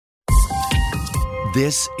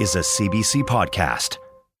This is a CBC podcast.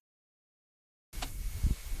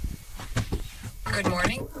 Good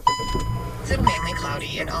morning. Is it mainly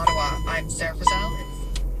cloudy in Ottawa? I'm Sarah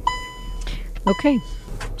Fazal. Okay,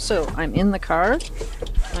 so I'm in the car.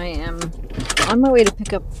 I am on my way to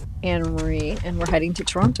pick up Anne-Marie, and we're heading to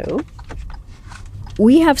Toronto.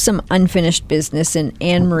 We have some unfinished business in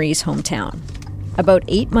Anne-Marie's hometown. About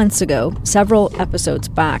 8 months ago, several episodes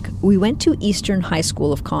back, we went to Eastern High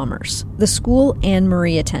School of Commerce, the school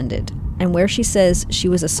Anne-Marie attended, and where she says she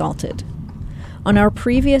was assaulted. On our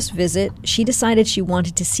previous visit, she decided she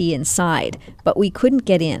wanted to see inside, but we couldn't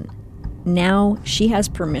get in. Now she has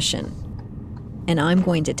permission, and I'm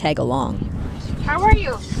going to tag along. How are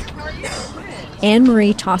you?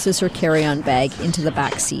 Anne-Marie tosses her carry-on bag into the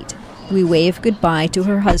back seat. We wave goodbye to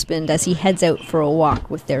her husband as he heads out for a walk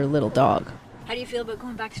with their little dog. How do you feel about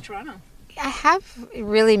going back to Toronto? I have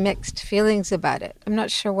really mixed feelings about it. I'm not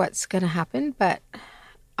sure what's going to happen, but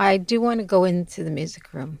I do want to go into the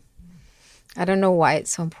music room. I don't know why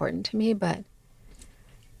it's so important to me, but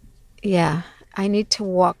yeah, I need to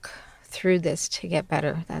walk through this to get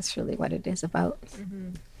better. That's really what it is about.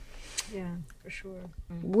 Mm-hmm. Yeah, for sure.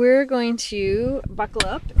 We're going to buckle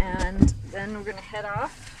up and then we're going to head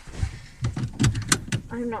off.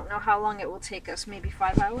 I don't know how long it will take us, maybe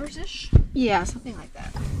 5 hours-ish? Yeah, something like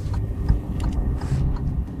that.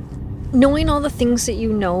 Knowing all the things that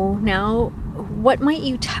you know now, what might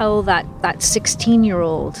you tell that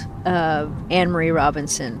 16-year-old Anne-Marie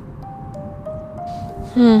Robinson?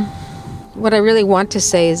 What I really want to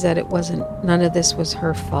say is that none of this was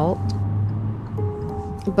her fault.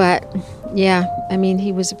 But yeah, I mean,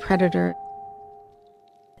 he was a predator.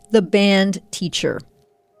 The band teacher.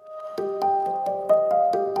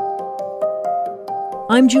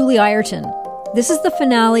 I'm Julie Ireton. This is the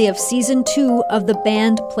finale of Season 2 of The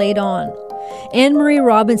Band Played On. Anne-Marie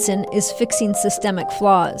Robinson is fixing systemic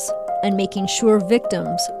flaws and making sure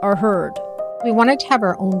victims are heard. We wanted to have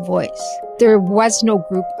our own voice. There was no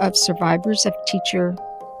group of survivors of teacher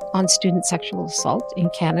on student sexual assault in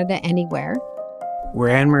Canada anywhere. Where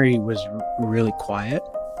Anne-Marie was really quiet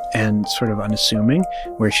and sort of unassuming,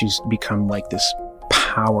 where she's become like this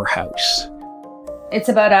powerhouse. It's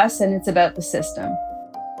about us and it's about the system.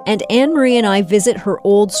 And Anne-Marie and I visit her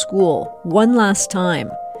old school one last time.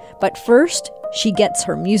 But first, she gets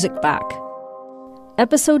her music back.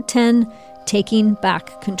 Episode 10, Taking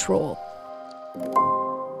Back Control.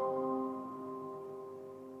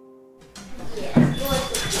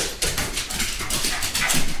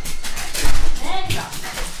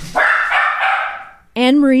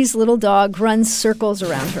 Anne-Marie's little dog runs circles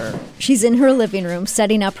around her. She's in her living room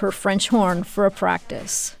setting up her French horn for a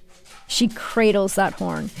practice. She cradles that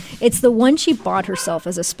horn. It's the one she bought herself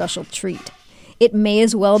as a special treat. It may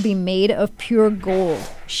as well be made of pure gold.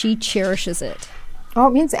 She cherishes it. Oh, it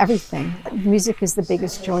means everything. Music is the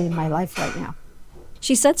biggest joy in my life right now.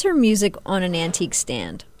 She sets her music on an antique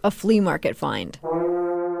stand, a flea market find.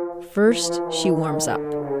 First, she warms up.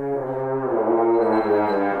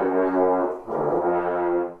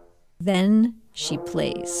 Then she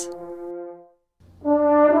plays.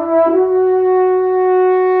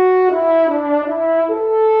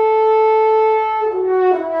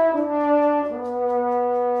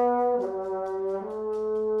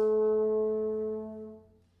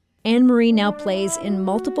 Anne-Marie now plays in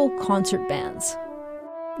multiple concert bands.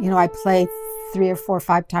 You know, I play 3 or 4 or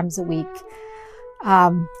 5 times a week.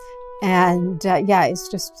 Yeah, I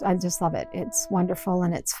just love it. It's wonderful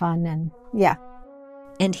and it's fun and yeah.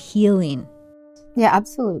 And healing. Yeah,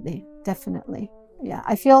 absolutely. Definitely. Yeah.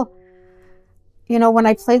 I feel, when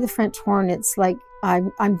I play the French horn, it's like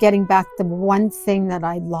I'm getting back the one thing that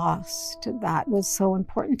I lost that was so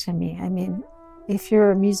important to me. I mean, if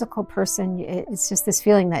you're a musical person, it's just this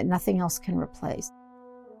feeling that nothing else can replace.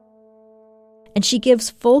 And she gives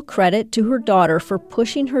full credit to her daughter for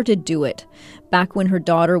pushing her to do it, back when her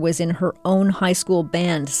daughter was in her own high school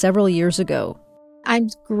band several years ago. I'm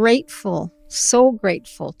grateful, so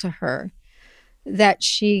grateful to her that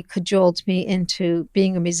she cajoled me into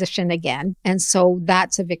being a musician again. And so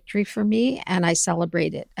that's a victory for me, and I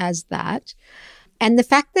celebrate it as that. And the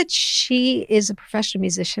fact that she is a professional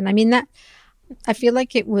musician, I mean, that I feel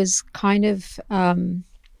like it was kind of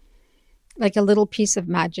like a little piece of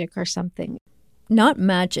magic or something. Not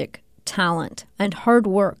magic, talent, and hard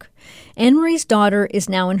work. Anne-Marie's daughter is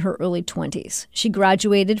now in her early 20s. She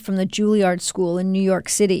graduated from the Juilliard School in New York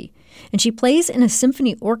City, and she plays in a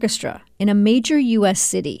symphony orchestra in a major U.S.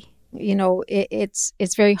 city.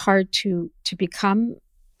 It's very hard to become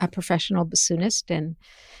a professional bassoonist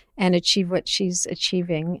and achieve what she's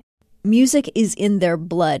achieving. Music is in their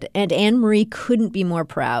blood, and Anne-Marie couldn't be more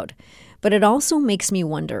proud. But it also makes me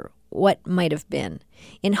wonder what might have been.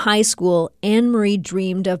 In high school, Anne-Marie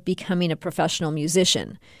dreamed of becoming a professional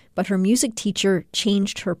musician, but her music teacher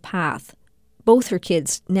changed her path. Both her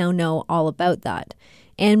kids now know all about that.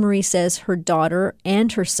 Anne-Marie says her daughter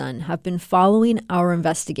and her son have been following our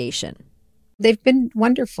investigation. They've been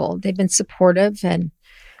wonderful. They've been supportive, and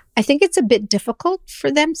I think it's a bit difficult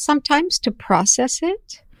for them sometimes to process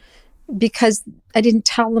it because I didn't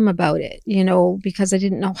tell them about it, because I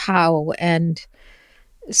didn't know how. And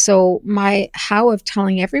so my how of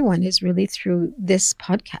telling everyone is really through this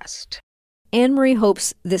podcast. Anne-Marie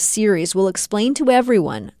hopes this series will explain to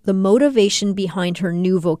everyone the motivation behind her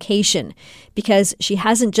new vocation, because she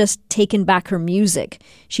hasn't just taken back her music,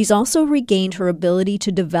 she's also regained her ability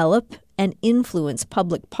to develop and influence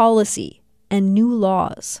public policy and new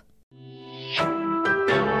laws.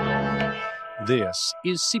 This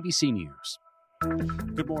is CBC News.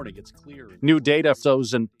 Good morning. It's clear. New data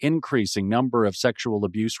shows an increasing number of sexual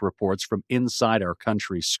abuse reports from inside our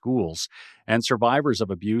country's schools, and survivors of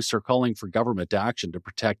abuse are calling for government action to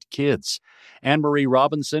protect kids. Anne-Marie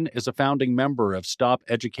Robinson is a founding member of Stop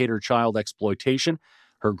Educator Child Exploitation.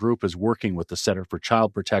 Her group is working with the Centre for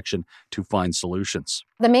Child Protection to find solutions.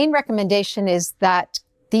 The main recommendation is that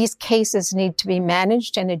these cases need to be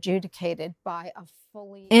managed and adjudicated by a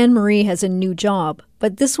Anne-Marie has a new job,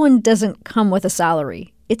 but this one doesn't come with a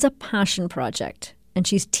salary. It's a passion project, and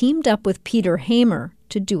she's teamed up with Peter Hamer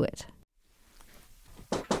to do it.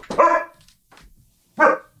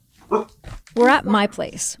 We're at my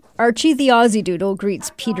place. Archie the Aussie Doodle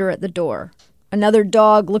greets Peter at the door. Another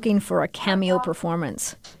dog looking for a cameo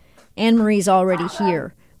performance. Anne-Marie's already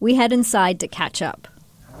here. We head inside to catch up.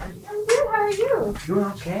 I'm good. How are you? Doing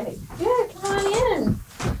okay. Good. Come on in.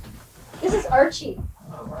 This is Archie.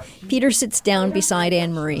 Peter sits down beside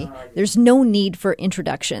Anne-Marie. There's no need for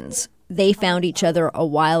introductions. They found each other a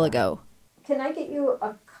while ago. Can I get you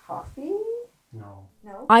a coffee? No.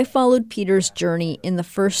 I followed Peter's journey in the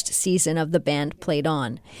first season of The Band Played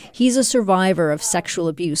On. He's a survivor of sexual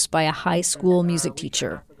abuse by a high school music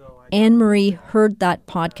teacher. Anne-Marie heard that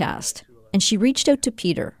podcast, and she reached out to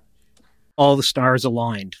Peter. All the stars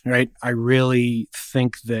aligned, right? I really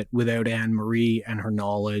think that without Anne-Marie and her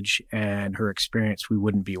knowledge and her experience, we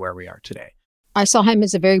wouldn't be where we are today. I saw him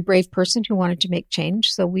as a very brave person who wanted to make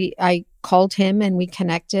change. So I called him and we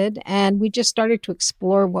connected, and we just started to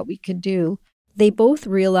explore what we could do. They both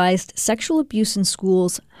realized sexual abuse in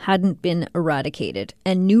schools hadn't been eradicated,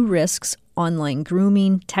 and new risks, online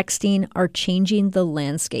grooming, texting, are changing the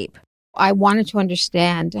landscape. I wanted to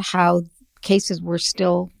understand how cases were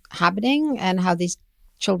still happening and how these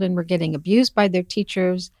children were getting abused by their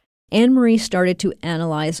teachers. Anne-Marie started to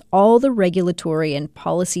analyze all the regulatory and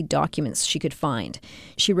policy documents she could find.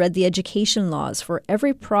 She read the education laws for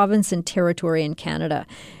every province and territory in Canada,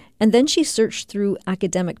 and then she searched through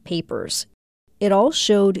academic papers. It all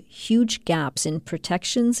showed huge gaps in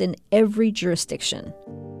protections in every jurisdiction.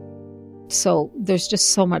 So there's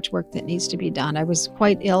just so much work that needs to be done. I was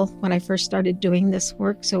quite ill when I first started doing this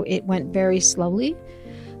work, so it went very slowly.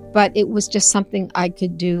 But it was just something I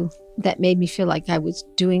could do that made me feel like I was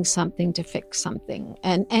doing something to fix something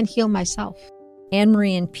and heal myself.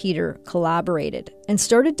 Anne-Marie and Peter collaborated and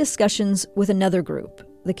started discussions with another group,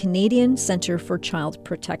 the Canadian Centre for Child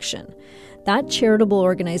Protection. That charitable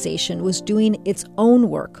organization was doing its own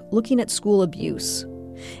work, looking at school abuse.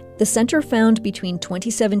 The center found between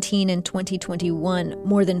 2017 and 2021,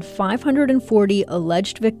 more than 540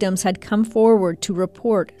 alleged victims had come forward to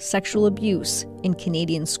report sexual abuse in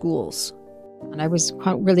Canadian schools. And I was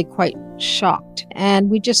really quite shocked.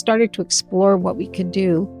 And we just started to explore what we could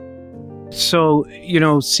do. So,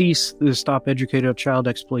 CEASE, the Stop Educator Child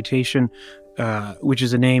Exploitation, which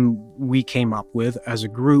is a name we came up with as a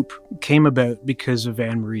group, came about because of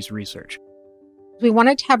Anne-Marie's research. We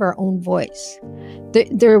wanted to have our own voice.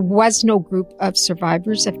 There was no group of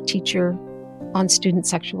survivors of teacher on student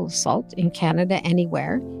sexual assault in Canada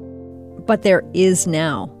anywhere. But there is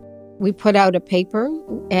now. We put out a paper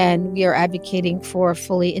and we are advocating for a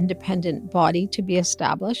fully independent body to be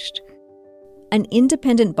established. An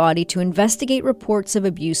independent body to investigate reports of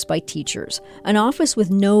abuse by teachers. An office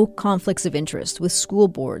with no conflicts of interest with school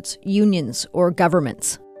boards, unions, or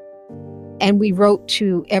governments. And we wrote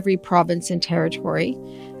to every province and territory.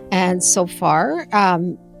 And so far,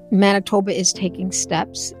 Manitoba is taking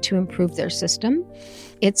steps to improve their system.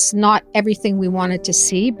 It's not everything we wanted to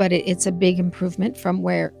see, but it's a big improvement from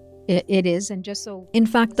where it is. And just so. In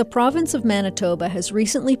fact, the province of Manitoba has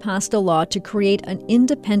recently passed a law to create an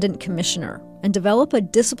independent commissioner and develop a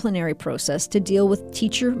disciplinary process to deal with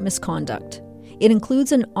teacher misconduct. It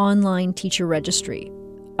includes an online teacher registry.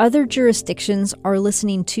 Other jurisdictions are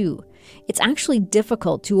listening too. It's actually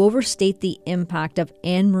difficult to overstate the impact of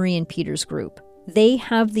Anne-Marie and Peter's group. They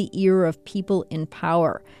have the ear of people in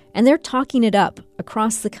power, and they're talking it up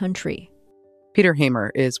across the country. Peter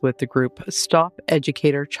Hamer is with the group Stop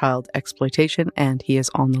Educator Child Exploitation, and he is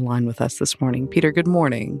on the line with us this morning. Peter, good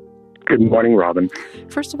morning. Good morning, Robin.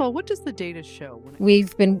 First of all, what does the data show?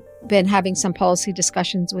 We've been having some policy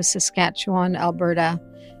discussions with Saskatchewan, Alberta,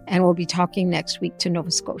 and we'll be talking next week to Nova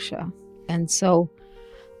Scotia. And so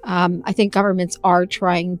I think governments are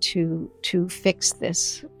trying to fix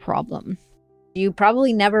this problem. You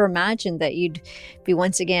probably never imagined that you'd be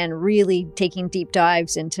once again really taking deep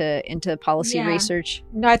dives into policy research.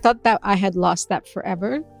 No, I thought that I had lost that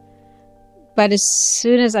forever. But as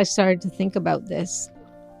soon as I started to think about this,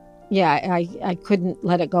 I couldn't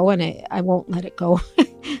let it go, and I won't let it go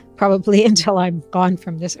probably until I'm gone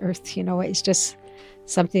from this earth. You know, it's just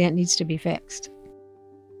something that needs to be fixed.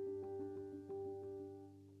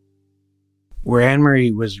 Where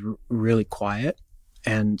Anne-Marie was really quiet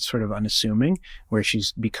and sort of unassuming, where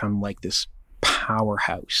she's become like this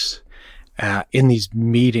powerhouse in these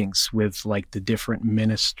meetings with like the different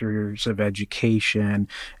ministers of education,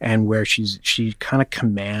 and where she kind of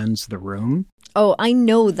commands the room. Oh, I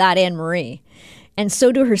know that Anne-Marie. And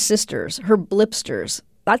so do her sisters, her blipsters.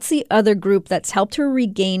 That's the other group that's helped her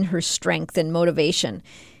regain her strength and motivation.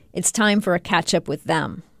 It's time for a catch-up with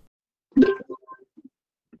them.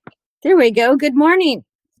 There we go. Good morning.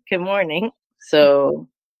 Good morning. So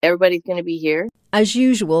everybody's going to be here. As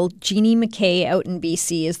usual, Jeannie McKay out in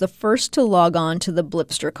BC is the first to log on to the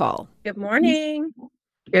Blipster call. Good morning.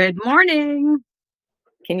 Good morning.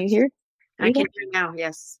 Can you hear? I can hear now,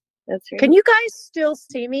 yes. That's right. Can you guys still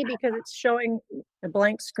see me? Because it's showing a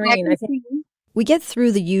blank screen. I think. We get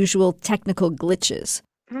through the usual technical glitches.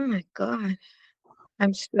 Oh my God.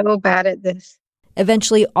 I'm so bad at this.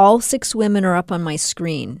 Eventually, all 6 women are up on my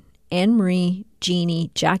screen. Anne-Marie,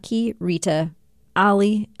 Jeannie, Jackie, Rita,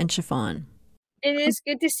 Ali, and Chiffon. It is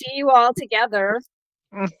good to see you all together.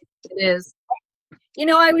 It is. You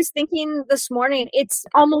know, I was thinking this morning, it's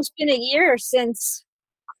almost been a year since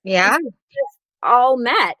we all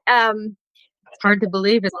met. It's hard to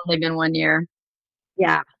believe it's only been 1 year.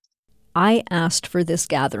 Yeah. I asked for this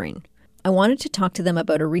gathering. I wanted to talk to them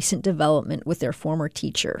about a recent development with their former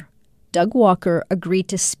teacher. Doug Walker agreed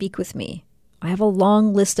to speak with me. I have a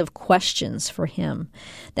long list of questions for him.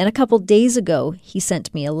 Then a couple days ago, he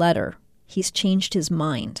sent me a letter. He's changed his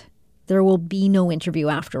mind. There will be no interview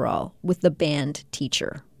after all with the banned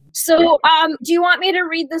teacher. So, do you want me to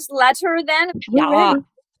read this letter then? Yeah.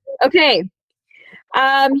 Okay.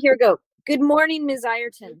 Here we go. Good morning, Ms.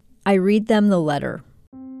 Ireton. I read them the letter.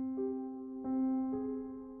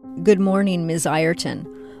 Good morning, Ms. Ireton.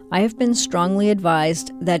 I have been strongly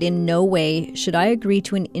advised that in no way should I agree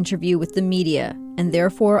to an interview with the media, and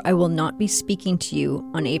therefore I will not be speaking to you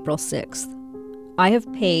on April 6th. I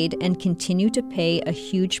have paid and continue to pay a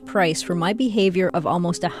huge price for my behavior of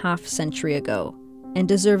almost a half-century ago, and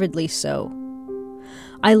deservedly so.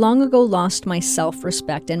 I long ago lost my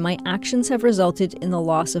self-respect, and my actions have resulted in the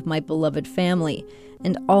loss of my beloved family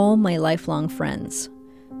and all my lifelong friends.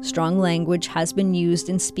 Strong language has been used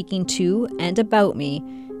in speaking to and about me,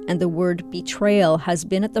 and the word betrayal has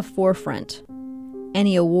been at the forefront.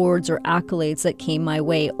 Any awards or accolades that came my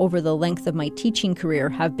way over the length of my teaching career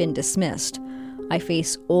have been dismissed. I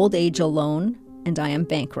face old age alone, and I am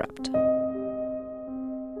bankrupt.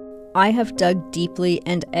 I have dug deeply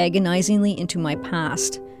and agonizingly into my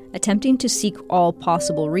past, attempting to seek all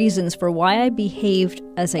possible reasons for why I behaved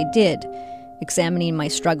as I did, examining my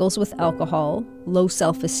struggles with alcohol, low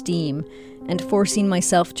self-esteem, and forcing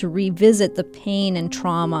myself to revisit the pain and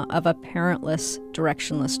trauma of a parentless,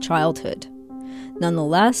 directionless childhood.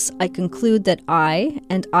 Nonetheless, I conclude that I,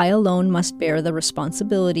 and I alone, must bear the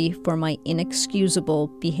responsibility for my inexcusable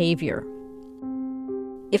behavior.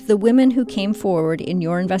 If the women who came forward in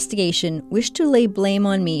your investigation wish to lay blame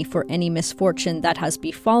on me for any misfortune that has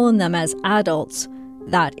befallen them as adults,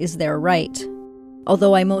 that is their right.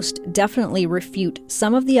 Although I most definitely refute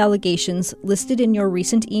some of the allegations listed in your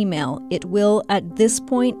recent email, it will, at this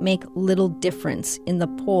point, make little difference in the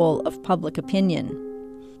poll of public opinion.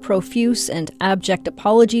 Profuse and abject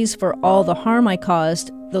apologies for all the harm I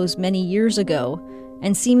caused those many years ago,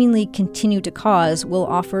 and seemingly continue to cause, will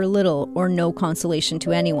offer little or no consolation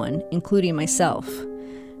to anyone, including myself.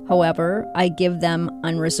 However, I give them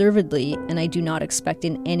unreservedly, and I do not expect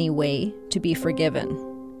in any way to be forgiven.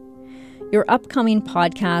 Your upcoming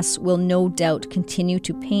podcasts will no doubt continue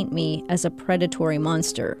to paint me as a predatory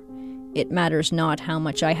monster. It matters not how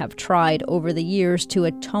much I have tried over the years to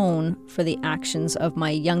atone for the actions of my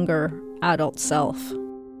younger adult self.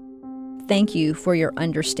 Thank you for your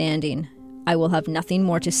understanding. I will have nothing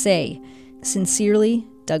more to say. Sincerely,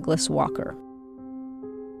 Douglas Walker.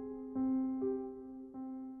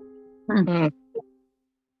 Mm-hmm.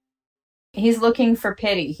 He's looking for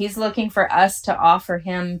pity. He's looking for us to offer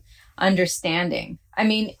him understanding. I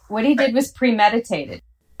mean, what he did was premeditated.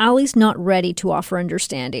 Allie's not ready to offer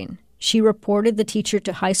understanding. She reported the teacher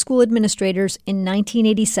to high school administrators in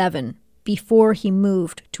 1987, before he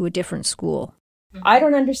moved to a different school. I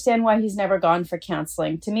don't understand why he's never gone for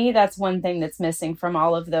counseling. To me, that's one thing that's missing from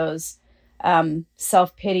all of those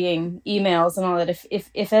self-pitying emails and all that.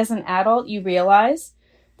 If as an adult you realize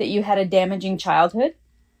that you had a damaging childhood,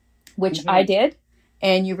 which I did,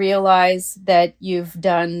 and you realize that you've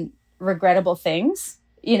done regrettable things,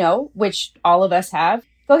 which all of us have,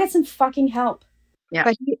 go get some fucking help. Yeah.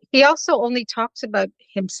 But he also only talks about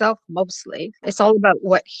himself mostly. It's all about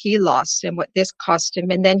what he lost and what this cost him.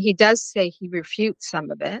 And then he does say he refutes some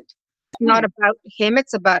of it. It's not about him,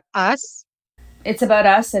 it's about us. It's about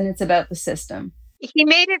us and it's about the system. He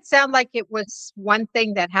made it sound like it was one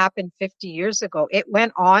thing that happened 50 years ago. It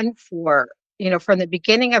went on for, from the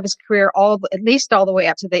beginning of his career, at least all the way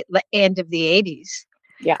up to the end of the 80s.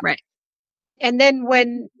 Yeah. Right. And then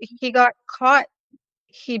when he got caught,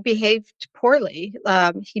 he behaved poorly.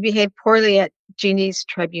 He behaved poorly at Jeannie's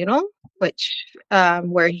tribunal,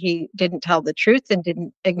 where he didn't tell the truth and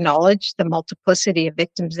didn't acknowledge the multiplicity of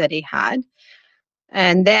victims that he had.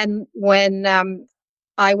 And then when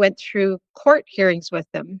I went through court hearings with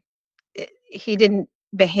him, he didn't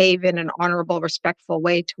behave in an honorable, respectful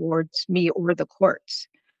way towards me or the courts.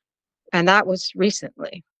 And that was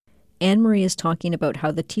recently. Anne-Marie is talking about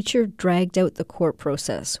how the teacher dragged out the court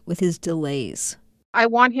process with his delays. I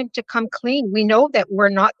want him to come clean. We know that we're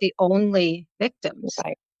not the only victims.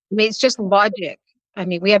 Right. I mean, it's just logic. I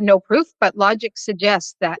mean, we have no proof, but logic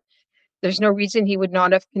suggests that there's no reason he would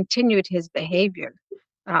not have continued his behavior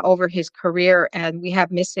over his career, and we have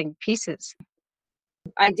missing pieces.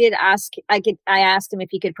 I asked him if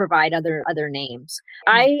he could provide other names.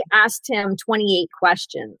 I asked him 28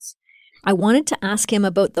 questions. I wanted to ask him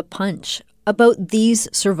about the punch, about these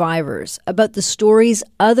survivors, about the stories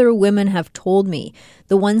other women have told me,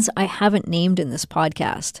 the ones I haven't named in this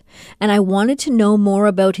podcast. And I wanted to know more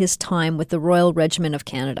about his time with the Royal Regiment of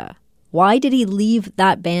Canada. Why did he leave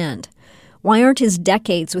that band? Why aren't his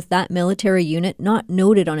decades with that military unit not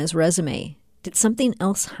noted on his resume? Did something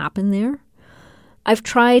else happen there? I've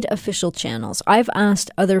tried official channels. I've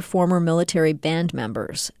asked other former military band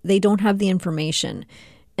members. They don't have the information.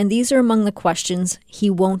 And these are among the questions he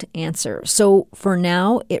won't answer. So for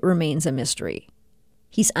now, it remains a mystery.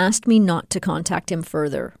 He's asked me not to contact him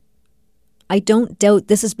further. I don't doubt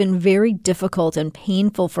this has been very difficult and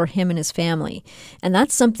painful for him and his family. And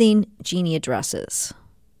that's something Jeannie addresses.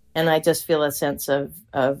 And I just feel a sense of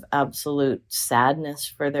absolute sadness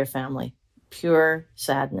for their family. Pure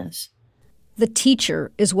sadness. The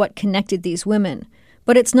teacher is what connected these women,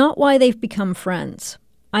 but it's not why they've become friends.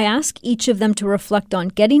 I ask each of them to reflect on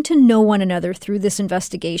getting to know one another through this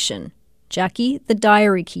investigation. Jackie, the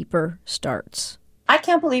diary keeper, starts. I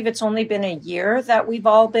can't believe it's only been a year that we've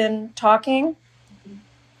all been talking.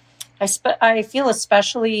 I feel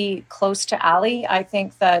especially close to Allie. I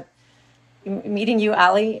think that meeting you,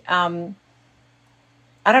 Allie, I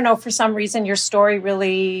don't know, for some reason your story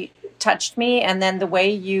really touched me. And then the way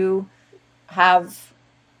you have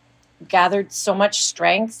gathered so much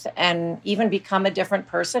strength and even become a different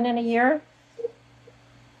person in a year.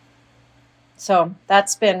 So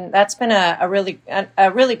that's been a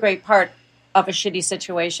really great part of a shitty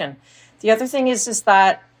situation. The other thing is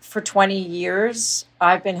that for 20 years,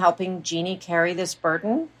 I've been helping Jeannie carry this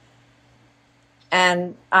burden.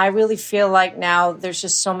 And I really feel like now there's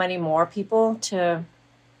just so many more people to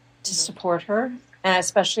support her, and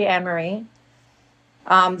especially Anne-Marie.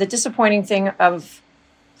 The disappointing thing of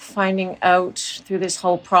finding out through this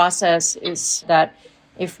whole process is that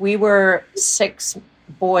if we were 6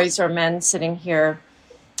 boys or men sitting here,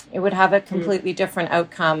 it would have a completely different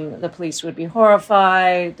outcome. The police would be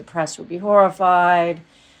horrified, the press would be horrified,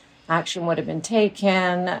 action would have been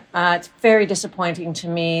taken. It's very disappointing to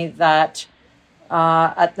me that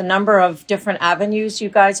at the number of different avenues you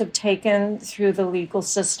guys have taken through the legal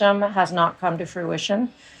system has not come to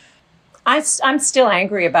fruition. I'm still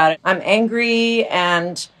angry about it. I'm angry,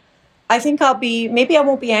 and I think maybe I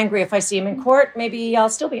won't be angry if I see him in court. Maybe I'll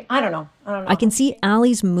still be, I don't know. I can see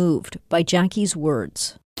Allie's moved by Jackie's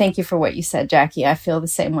words. Thank you for what you said, Jackie. I feel the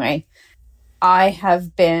same way. I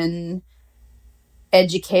have been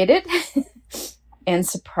educated and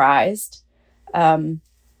surprised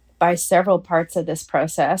by several parts of this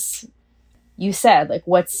process. You said, like,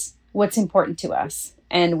 what's important to us?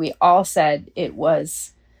 And we all said it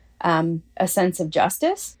was a sense of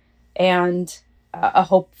justice and a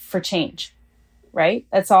hope for change, right?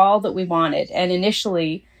 That's all that we wanted. And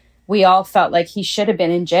initially, we all felt like he should have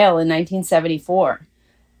been in jail in 1974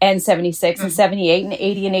 and 76 and 78 and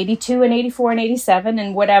 80 and 82 and 84 and 87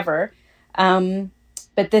 and whatever.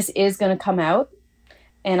 But this is going to come out.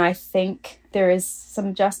 And I think there is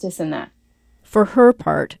some justice in that. For her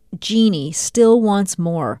part, Jeannie still wants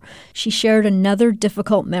more. She shared another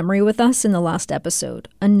difficult memory with us in the last episode,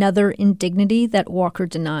 another indignity that Walker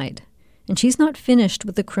denied. And she's not finished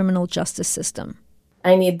with the criminal justice system.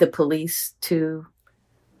 I need the police to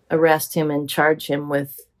arrest him and charge him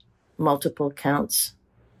with multiple counts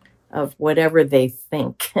of whatever they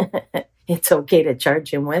think it's okay to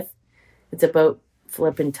charge him with. It's about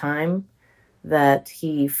flipping time that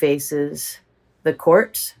he faces the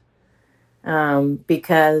courts,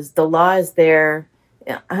 because the law is there.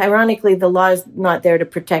 Ironically, the law is not there to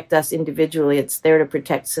protect us individually. It's there to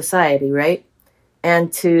protect society, right?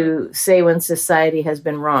 And to say when society has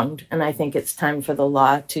been wronged. And I think it's time for the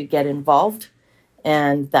law to get involved.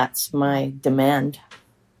 And that's my demand.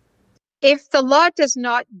 If the law does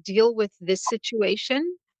not deal with this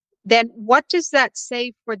situation, then what does that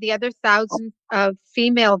say for the other thousands of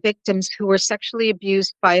female victims who were sexually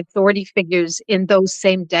abused by authority figures in those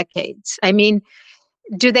same decades? I mean,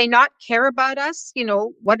 do they not care about us? You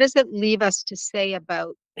know, what does it leave us to say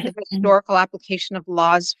about the historical application of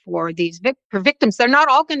laws for these for victims? They're not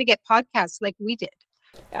all going to get podcasts like we did.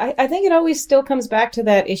 I think it always still comes back to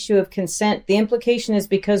that issue of consent. The implication is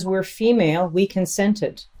because we're female, we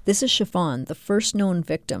consented. This is Chiffon, the first known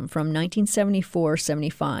victim from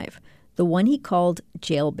 1974-75, the one he called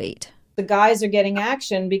jailbait. The guys are getting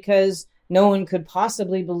action because no one could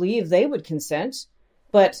possibly believe they would consent,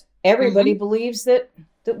 but everybody believes that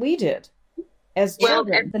we did as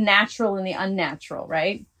children. The natural and the unnatural,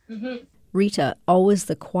 right? Rita, always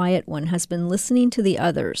the quiet one, has been listening to the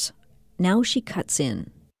others. Now she cuts in.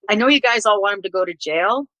 I know you guys all want him to go to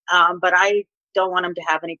jail, but I don't want him to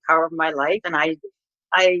have any power of my life, and I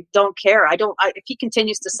don't care. If he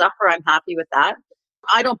continues to suffer, I'm happy with that.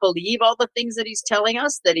 I don't believe all the things that he's telling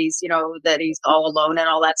us, that he's all alone and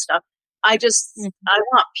all that stuff. I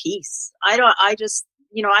want peace. I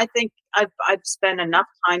think I've spent enough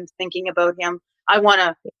time thinking about him. I want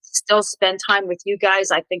to still spend time with you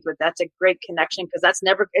guys. I think that's a great connection because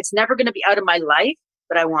it's never going to be out of my life,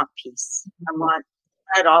 but I want peace. I want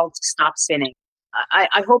it all to stop spinning.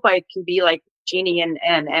 I hope I can be like Jeannie and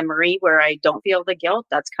Marie, where I don't feel the guilt.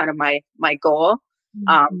 That's kind of my goal.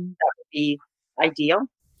 That would be ideal.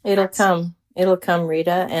 It'll come,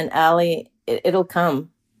 Rita and Allie. It'll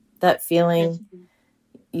come. That feeling,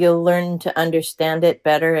 you'll learn to understand it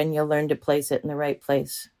better, and you'll learn to place it in the right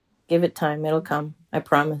place. Give it time. It'll come. I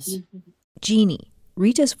promise. Jeannie,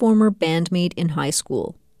 Rita's former bandmate in high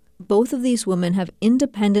school. Both of these women have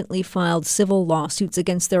independently filed civil lawsuits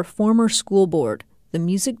against their former school board, the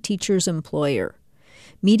music teacher's employer.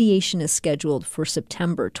 Mediation is scheduled for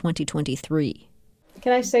September 2023.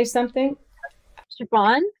 Can I say something?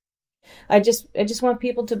 Siobhan? I just want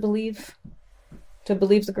people to believe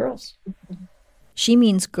the girls. She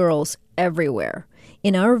means girls everywhere.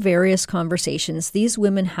 In our various conversations, these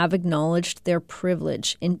women have acknowledged their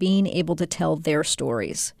privilege in being able to tell their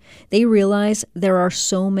stories. They realize there are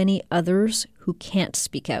so many others who can't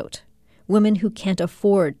speak out. Women who can't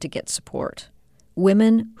afford to get support.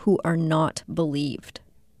 Women who are not believed.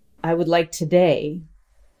 I would like today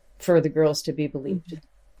for the girls to be believed.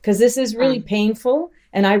 Because this is really painful,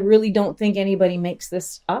 and I really don't think anybody makes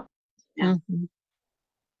this up.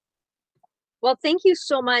 Well, thank you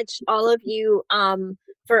so much, all of you,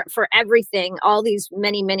 for everything, all these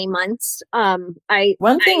many, many months.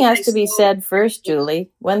 One thing has to be said first,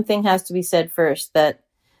 Julie. One thing has to be said first, that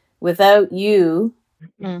without you...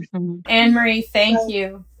 Anne-Marie, thank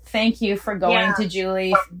you. Thank you for going to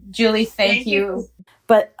Julie. Julie, thank you.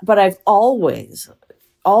 But I've always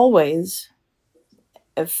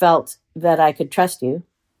felt that I could trust you.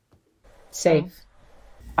 Safe.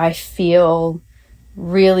 I feel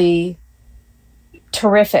really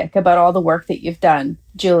terrific about all the work that you've done,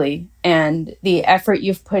 Julie, and the effort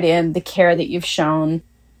you've put in, the care that you've shown.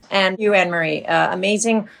 And you, Anne-Marie,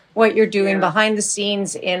 amazing what you're doing behind the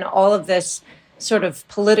scenes in all of this sort of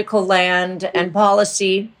political land and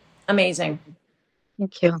policy. Amazing.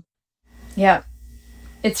 Thank you. Yeah.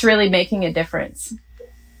 It's really making a difference.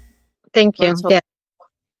 Thank you.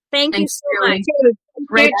 Thank you so much.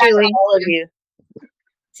 Great, Julie. All of you.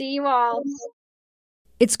 See you all.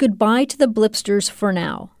 It's goodbye to the Blipsters for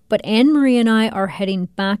now, but Anne-Marie and I are heading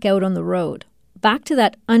back out on the road, back to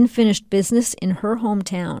that unfinished business in her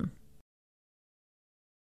hometown.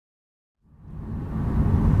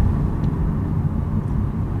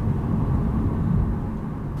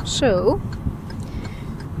 So,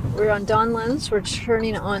 we're on Donlands. We're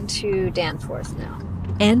turning on to Danforth now.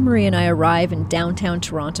 Anne-Marie and I arrive in downtown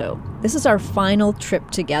Toronto. This is our final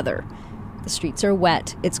trip together. The streets are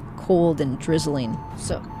wet. It's cold and drizzling.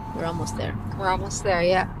 So, we're almost there. We're almost there,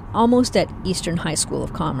 yeah. Almost at Eastern High School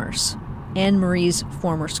of Commerce, Anne-Marie's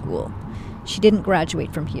former school. She didn't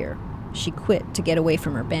graduate from here. She quit to get away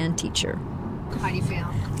from her band teacher. How do you feel?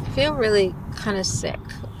 I feel really kind of sick.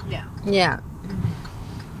 Yeah. Yeah.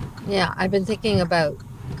 Yeah, I've been thinking about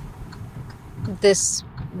this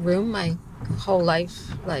room my whole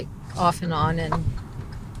life, like off and on, and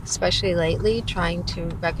especially lately, trying to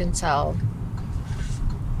reconcile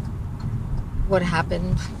what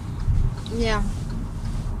happened. Yeah.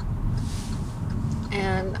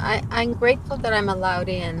 And I'm grateful that I'm allowed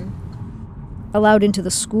in. Allowed into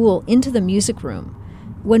the school, into the music room.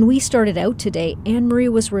 When we started out today, Anne-Marie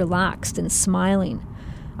was relaxed and smiling.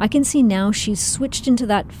 I can see now she's switched into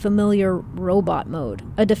that familiar robot mode,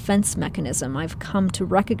 a defense mechanism I've come to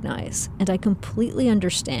recognize, and I completely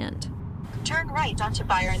understand. Turn right onto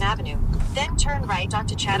Byron Avenue, then turn right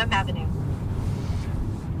onto Chatham Avenue.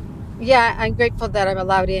 Yeah, I'm grateful that I'm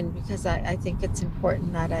allowed in because I think it's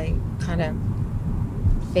important that I kind of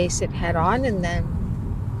face it head on, and then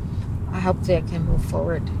hopefully I can move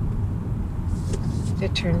forward. To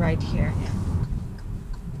turn right here. Yeah.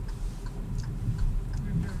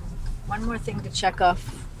 One more thing to check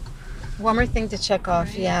off. One more thing to check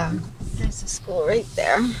off, yeah. There's a school right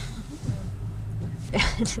there.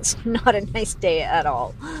 It's not a nice day at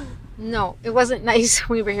all. No, it wasn't nice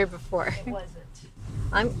when we were here before. It wasn't.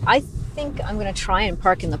 I think I'm going to try and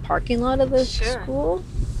park in the parking lot of the school.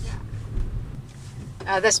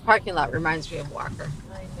 Yeah. This parking lot reminds me of Walker.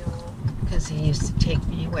 I know. Because he used to take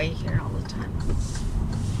me away here all the time.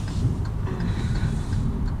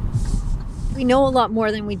 We know a lot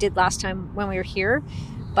more than we did last time when we were here,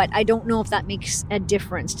 but I don't know if that makes a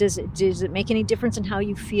difference. Does it make any difference in how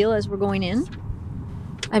you feel as we're going in?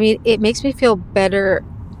 I mean, it makes me feel better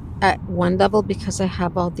at one level because I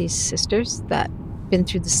have all these sisters that been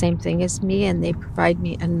through the same thing as me, and they provide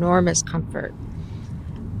me enormous comfort.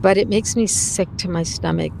 But it makes me sick to my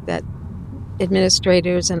stomach that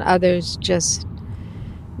administrators and others just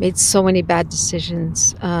made so many bad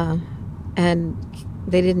decisions, and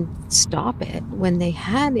they didn't stop it when they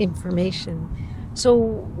had information. So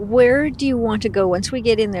where do you want to go? Once we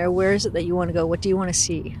get in there, where is it that you want to go? What do you want to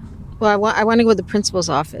see? Well, I want to go to the principal's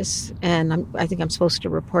office, and I think I'm supposed to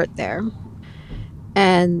report there.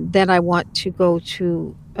 And then I want to go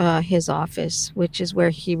to his office, which is where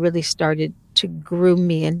he really started to groom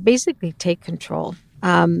me and basically take control.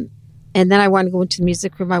 And then I want to go into the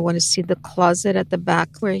music room. I want to see the closet at the back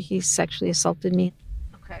where he sexually assaulted me.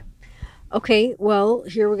 Okay, well,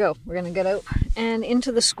 here we go. We're going to get out and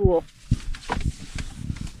into the school.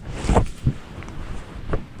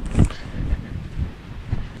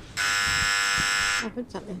 I heard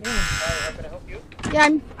something. Yeah. How can I help you? Yeah,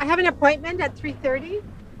 I have an appointment at 3:30.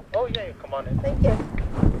 Oh, yeah, come on in. Thank you.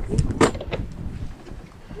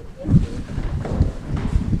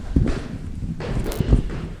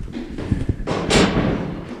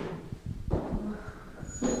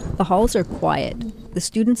 The halls are quiet. The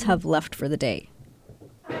students have left for the day.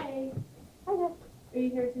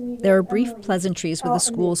 There are brief pleasantries with the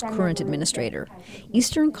school's current administrator.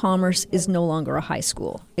 Eastern Commerce is no longer a high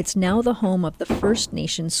school. It's now the home of the First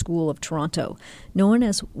Nations School of Toronto, known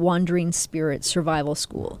as Wandering Spirit Survival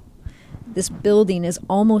School. This building is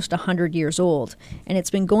almost 100 years old, and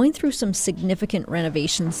it's been going through some significant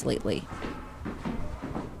renovations lately.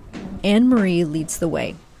 Anne-Marie leads the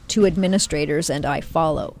way. Two administrators and I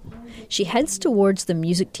follow. She heads towards the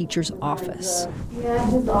music teacher's office. Yeah,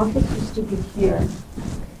 his office used to be here,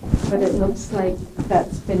 but it looks like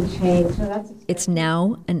that's been changed. It's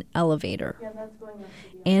now an elevator.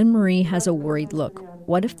 Anne-Marie has a worried look.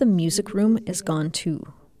 What if the music room is gone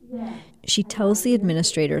too? She tells the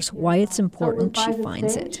administrators why it's important she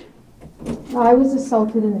finds it. I was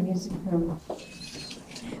assaulted in the music room.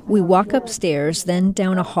 We walk upstairs, then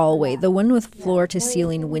down a hallway, the one with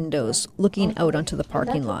floor-to-ceiling windows, looking out onto the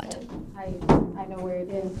parking lot. I know where it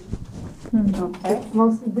is. Okay.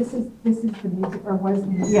 Mostly, this is the music, or was the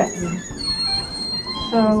music room.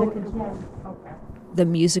 So, The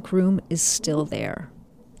music room is still there.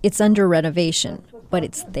 It's under renovation, but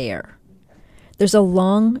it's there. There's a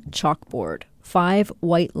long chalkboard. 5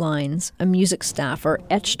 white lines, a music staff are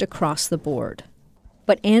etched across the board.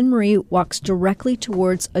 But Anne-Marie walks directly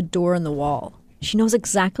towards a door in the wall. She knows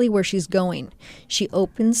exactly where she's going. She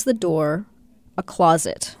opens the door, a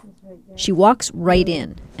closet. She walks right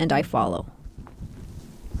in, and I follow.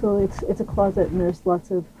 So it's a closet, and there's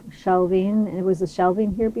lots of shelving. And was the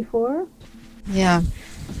shelving here before? Yeah.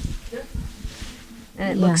 And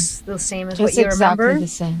it Yeah. looks the same as It's what you exactly remember? the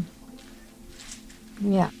same.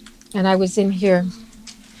 Yeah. And I was in here,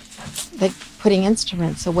 like, putting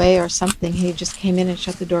instruments away or something. He just came in and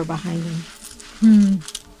shut the door behind him.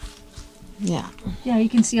 Yeah. Yeah, you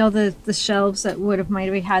can see all the shelves that might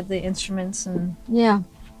have had the instruments and... Yeah.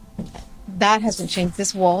 That hasn't changed.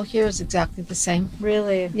 This wall here is exactly the same.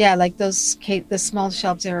 Really? Yeah, like the small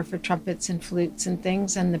shelves there are for trumpets and flutes and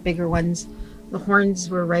things, and the bigger ones, the horns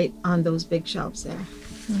were right on those big shelves there.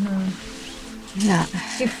 Yeah.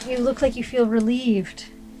 You look like you feel relieved.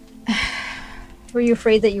 Were you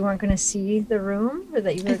afraid that you weren't going to see the room? Or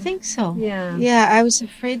that you were... I think so. Yeah. Yeah, I was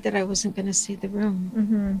afraid that I wasn't going to see the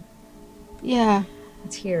room. Yeah.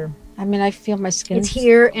 It's here. I mean, I feel my skin. It's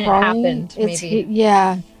here and crawling. it happened, It's maybe.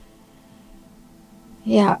 Yeah.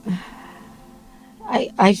 Yeah.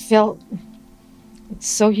 I felt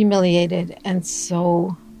so humiliated and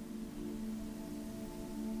so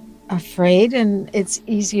afraid, and it's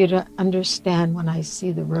easier to understand when I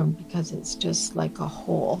see the room because it's just like a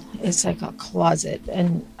hole. It's like a closet,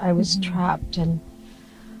 and I was trapped, and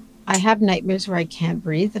I have nightmares where I can't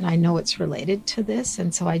breathe, and I know it's related to this,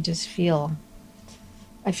 and so I just feel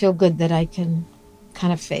good that I can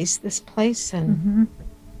kind of face this place, and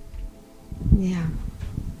yeah.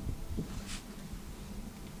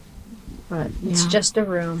 But It's yeah. just a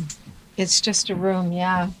room. It's just a room,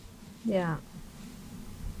 yeah. Yeah.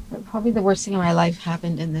 But probably the worst thing in my life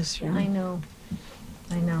happened in this room. I know.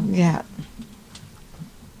 Yeah.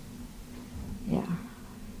 Yeah.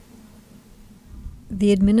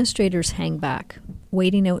 The administrators hang back,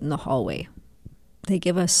 waiting out in the hallway. They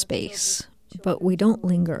give us space, but we don't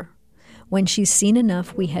linger. When she's seen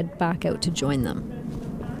enough, we head back out to join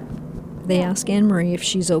them. They ask Anne-Marie if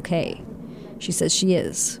she's okay. She says she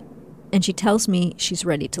is, and she tells me she's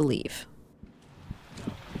ready to leave.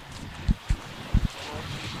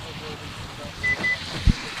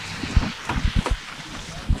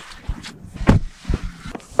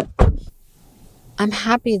 I'm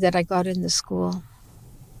happy that I got in the school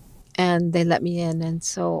and they let me in. And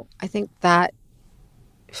so I think that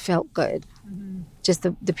felt good. Just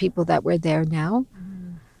the people that were there now,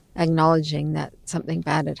 acknowledging that something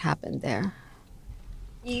bad had happened there.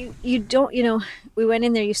 You don't, we went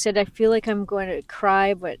in there, you said, I feel like I'm going to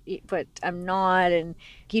cry, but I'm not. And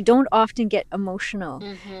you don't often get emotional.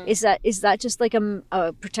 Is that just like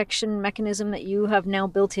a protection mechanism that you have now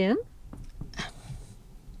built in?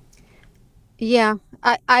 Yeah,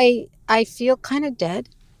 I feel kind of dead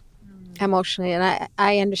emotionally, and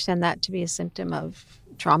I understand that to be a symptom of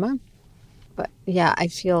trauma. But yeah, I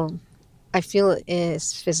feel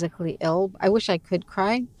is physically ill. I wish I could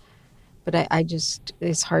cry, but I just,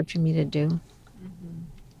 it's hard for me to do.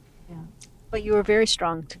 Yeah. But you were very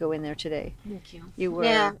strong to go in there today. Thank you. You were.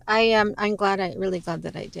 Yeah, I'm really glad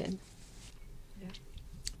that I did.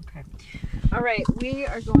 Okay. All right, we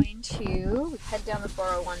are going to head down the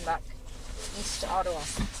 401 back east to Ottawa.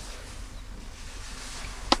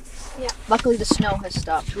 Yeah. Luckily, the snow has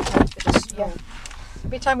stopped. We've had a bit of snow.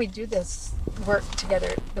 Every time we do this work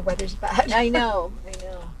together, the weather's bad. I know.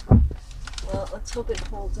 Well, let's hope it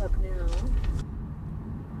holds up now.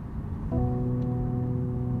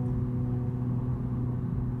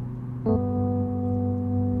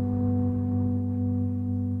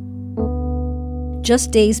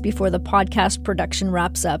 Just days before the podcast production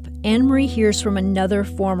wraps up, Anne-Marie hears from another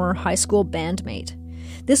former high school bandmate.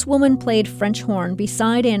 This woman played French horn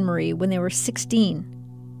beside Anne-Marie when they were 16.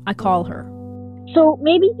 I call her. So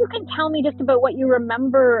maybe you can tell me just about what you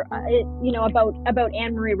remember, about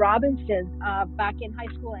Anne-Marie Robinson back in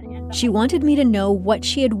high school. She wanted me to know what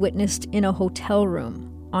she had witnessed in a hotel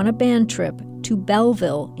room on a band trip to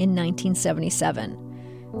Belleville in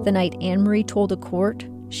 1977, the night Anne-Marie told a court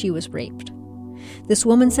she was raped. This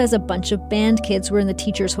woman says a bunch of band kids were in the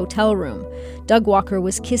teacher's hotel room. Doug Walker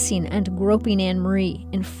was kissing and groping Anne-Marie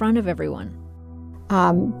in front of everyone.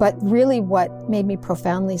 But really what made me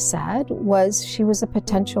profoundly sad was she was a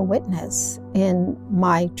potential witness in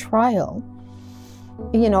my trial.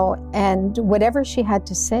 And whatever she had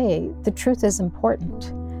to say, the truth is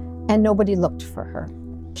important. And nobody looked for her.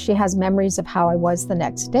 She has memories of how I was the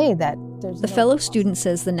next day that The fellow student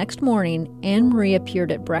says the next morning, Anne-Marie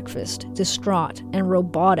appeared at breakfast, distraught and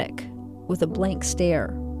robotic, with a blank stare.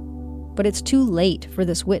 But it's too late for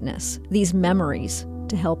this witness, these memories,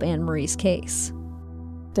 to help Anne-Marie's case.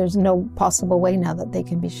 There's no possible way now that they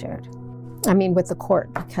can be shared. I mean, with the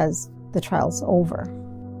court, because the trial's over.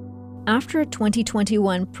 After a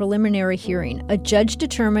 2021 preliminary hearing, a judge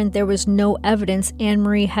determined there was no evidence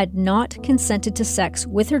Anne-Marie had not consented to sex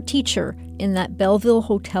with her teacher in that Belleville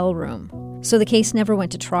hotel room, so the case never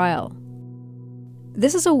went to trial.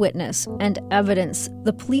 This is a witness and evidence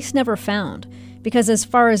the police never found, because as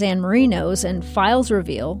far as Anne-Marie knows and files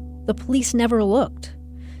reveal, the police never looked.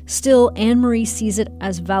 Still, Anne-Marie sees it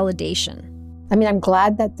as validation. I mean, I'm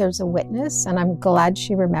glad that there's a witness, and I'm glad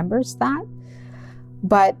she remembers that.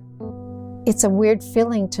 But it's a weird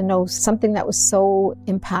feeling to know something that was so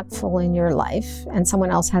impactful in your life and someone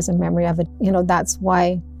else has a memory of it. You know, that's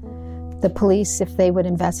why the police, if they would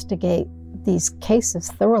investigate these cases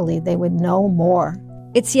thoroughly, they would know more.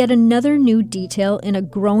 It's yet another new detail in a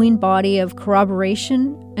growing body of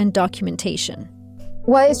corroboration and documentation.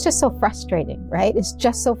 Well, it's just so frustrating, right? It's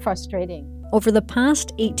just so frustrating. Over the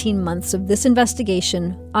past 18 months of this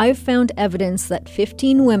investigation, I've found evidence that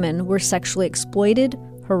 15 women were sexually exploited,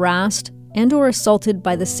 harassed, and or assaulted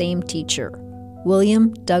by the same teacher,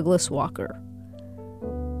 William Douglas Walker.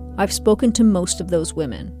 I've spoken to most of those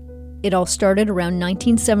women. It all started around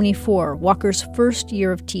 1974, Walker's first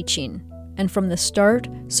year of teaching, and from the start,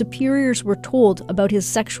 superiors were told about his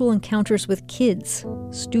sexual encounters with kids,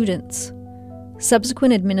 students.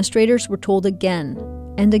 Subsequent administrators were told again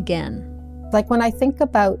and again. Like when I think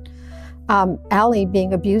about Allie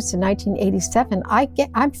being abused in 1987,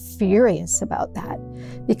 I'm furious about that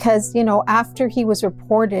because, you know, after he was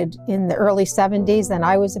reported in the early 70s, then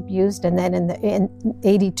I was abused, and then in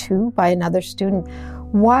 82 by another student.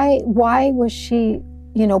 Why was she,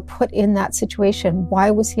 you know, put in that situation?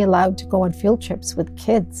 Why was he allowed to go on field trips with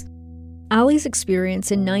kids? Allie's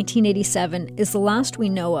experience in 1987 is the last we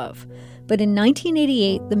know of. But in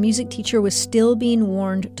 1988, the music teacher was still being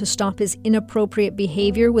warned to stop his inappropriate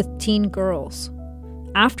behavior with teen girls.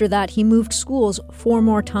 After that, he moved schools 4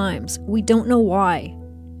 more times. We don't know why.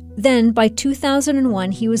 Then, by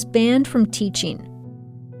 2001, he was banned from teaching.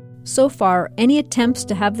 So far, any attempts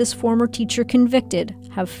to have this former teacher convicted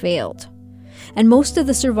have failed. And most of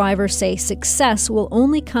the survivors say success will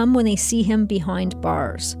only come when they see him behind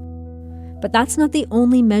bars. But that's not the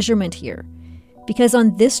only measurement here, because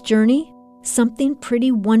on this journey, something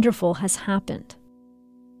pretty wonderful has happened.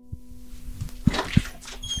 Come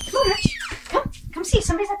on, Arch. Come see.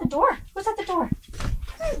 Somebody's at the door. Who's at the door?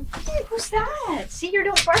 Who's that? See, you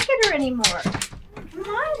don't bark at her anymore. Come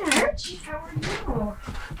on, Arch. How are you?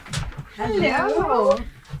 Hello.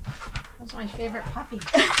 That's my favorite puppy.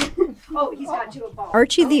 Oh, he's got you a ball.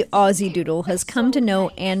 Archie the Aussie Doodle has come to know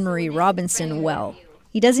Anne-Marie Robinson well.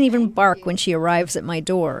 He doesn't even bark when she arrives at my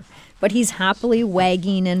door, but he's happily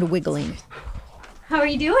wagging and wiggling. How are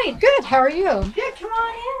you doing? Good. How are you? Good. Come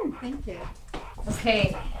on in. Thank you.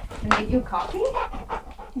 Okay. Can I give you a coffee?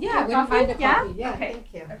 Yeah, we don't mind a coffee. Yeah, okay.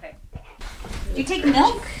 Thank you. Okay. Do you take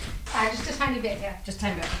milk? Just a tiny bit, yeah. Just a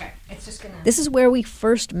tiny bit. Okay. It's just gonna. This is where we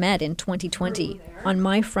first met in 2020, on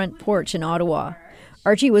my front porch in Ottawa.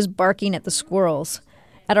 Archie was barking at the squirrels.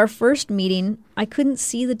 At our first meeting, I couldn't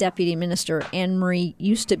see the deputy minister Anne-Marie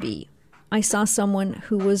used to be. I saw someone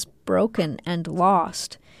who was broken and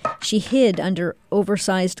lost. She hid under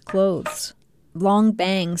oversized clothes. Long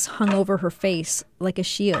bangs hung over her face like a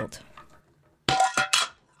shield.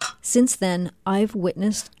 Since then, I've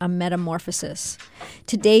witnessed a metamorphosis.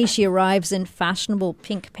 Today, she arrives in fashionable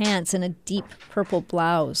pink pants and a deep purple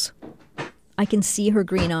blouse. I can see her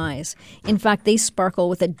green eyes. In fact, they sparkle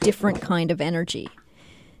with a different kind of energy.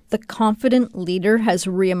 The confident leader has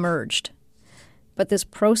reemerged. But this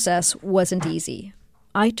process wasn't easy.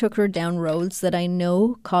 I took her down roads that I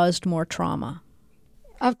know caused more trauma.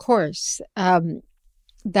 Of course,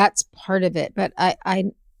 that's part of it. But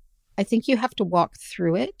I think you have to walk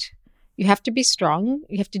through it. You have to be strong.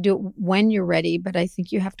 You have to do it when you're ready. But I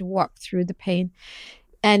think you have to walk through the pain.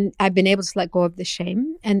 And I've been able to let go of the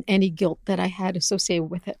shame and any guilt that I had associated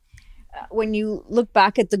with it. When you look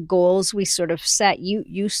back at the goals we sort of set,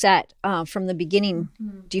 you set from the beginning,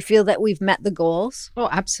 do you feel that we've met the goals? Oh,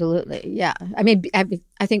 absolutely. Yeah. I mean,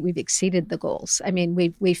 I think we've exceeded the goals. I mean,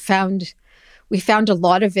 we found a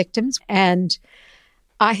lot of victims, and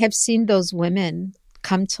I have seen those women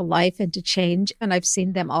come to life and to change, and I've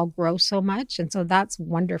seen them all grow so much. And so that's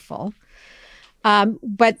wonderful.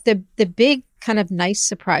 But the big kind of nice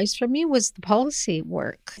surprise for me was the policy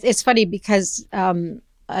work. It's funny because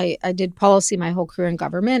I did policy my whole career in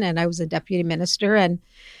government, and I was a deputy minister, and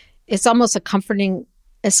it's almost a comforting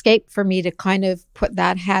escape for me to kind of put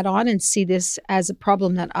that hat on and see this as a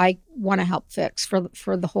problem that I want to help fix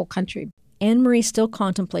for the whole country. Anne-Marie still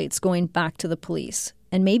contemplates going back to the police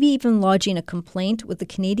and maybe even lodging a complaint with the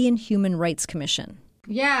Canadian Human Rights Commission.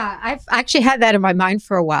 Yeah, I've actually had that in my mind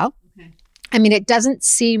for a while. Okay. I mean, it doesn't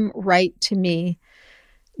seem right to me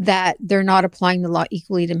that they're not applying the law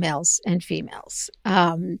equally to males and females.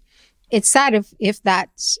 It's sad if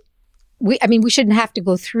that's... we shouldn't have to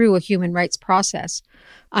go through a human rights process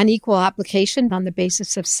on equal application on the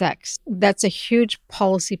basis of sex. That's a huge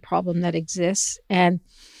policy problem that exists, and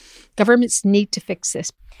governments need to fix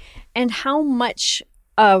this. And how much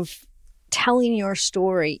of telling your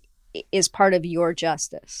story is part of your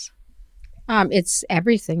justice? It's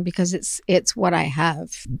everything, because it's what I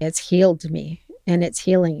have. It's healed me and it's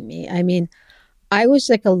healing me. I mean, I was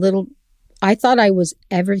like I thought I was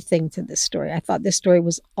everything to this story. I thought this story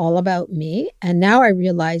was all about me. And now I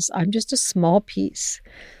realize I'm just a small piece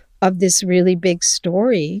of this really big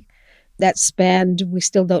story that spanned, we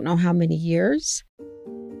still don't know how many years.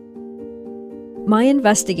 My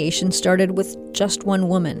investigation started with just one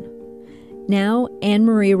woman. Now,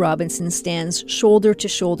 Anne-Marie Robinson stands shoulder to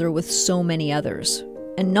shoulder with so many others.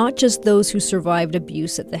 And not just those who survived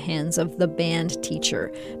abuse at the hands of the band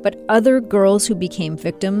teacher, but other girls who became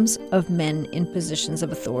victims of men in positions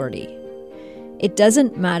of authority. It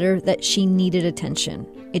doesn't matter that she needed attention.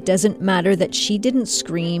 It doesn't matter that she didn't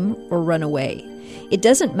scream or run away. It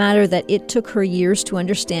doesn't matter that it took her years to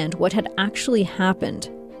understand what had actually happened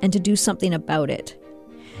and to do something about it.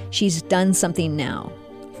 She's done something now,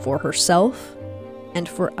 for herself and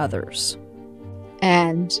for others.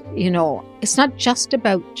 And, it's not just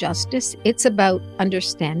about justice, it's about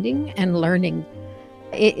understanding and learning.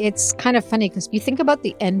 It's kind of funny because you think about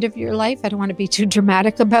the end of your life. I don't want to be too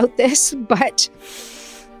dramatic about this, but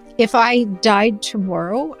if I died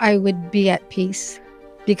tomorrow, I would be at peace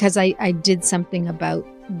because I did something about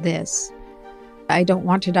this. I don't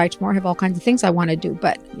want to die tomorrow. I have all kinds of things I want to do,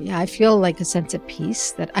 but yeah, I feel like a sense of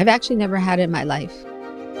peace that I've actually never had in my life.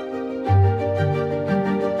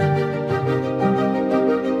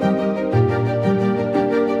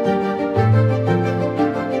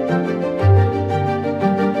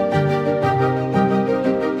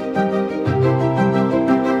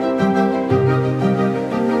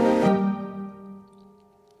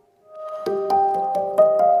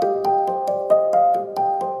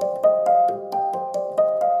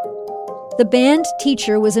 The Band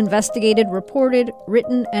Teacher was investigated, reported,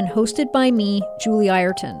 written, and hosted by me, Julie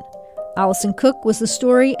Ireton. Allison Cook was the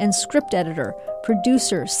story and script editor,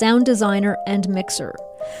 producer, sound designer, and mixer.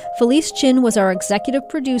 Felice Chin was our executive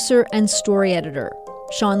producer and story editor.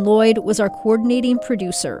 Sean Lloyd was our coordinating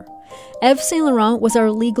producer. Eve Saint Laurent was our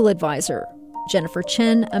legal advisor. Jennifer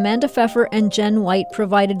Chen, Amanda Pfeffer, and Jen White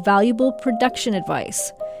provided valuable production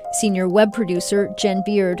advice. Senior web producer Jen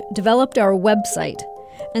Beard developed our website.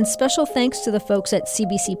 And special thanks to the folks at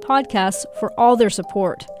CBC Podcasts for all their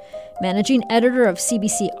support. Managing editor of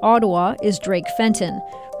CBC Ottawa is Drake Fenton.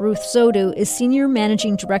 Ruth Zodu is Senior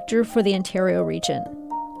Managing Director for the Ontario region.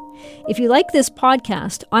 If you like this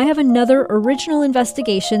podcast, I have another original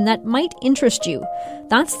investigation that might interest you.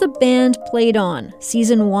 That's The Band Played On,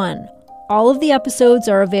 Season 1. All of the episodes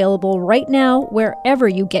are available right now wherever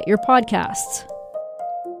you get your podcasts.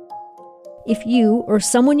 If you or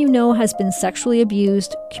someone you know has been sexually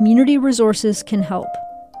abused, community resources can help.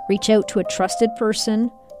 Reach out to a trusted person,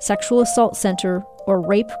 sexual assault center, or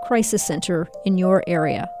rape crisis center in your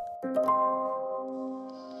area.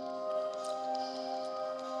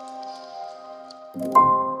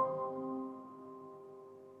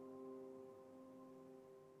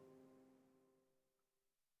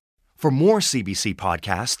 For more CBC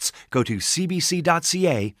podcasts, go to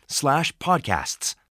cbc.ca/podcasts.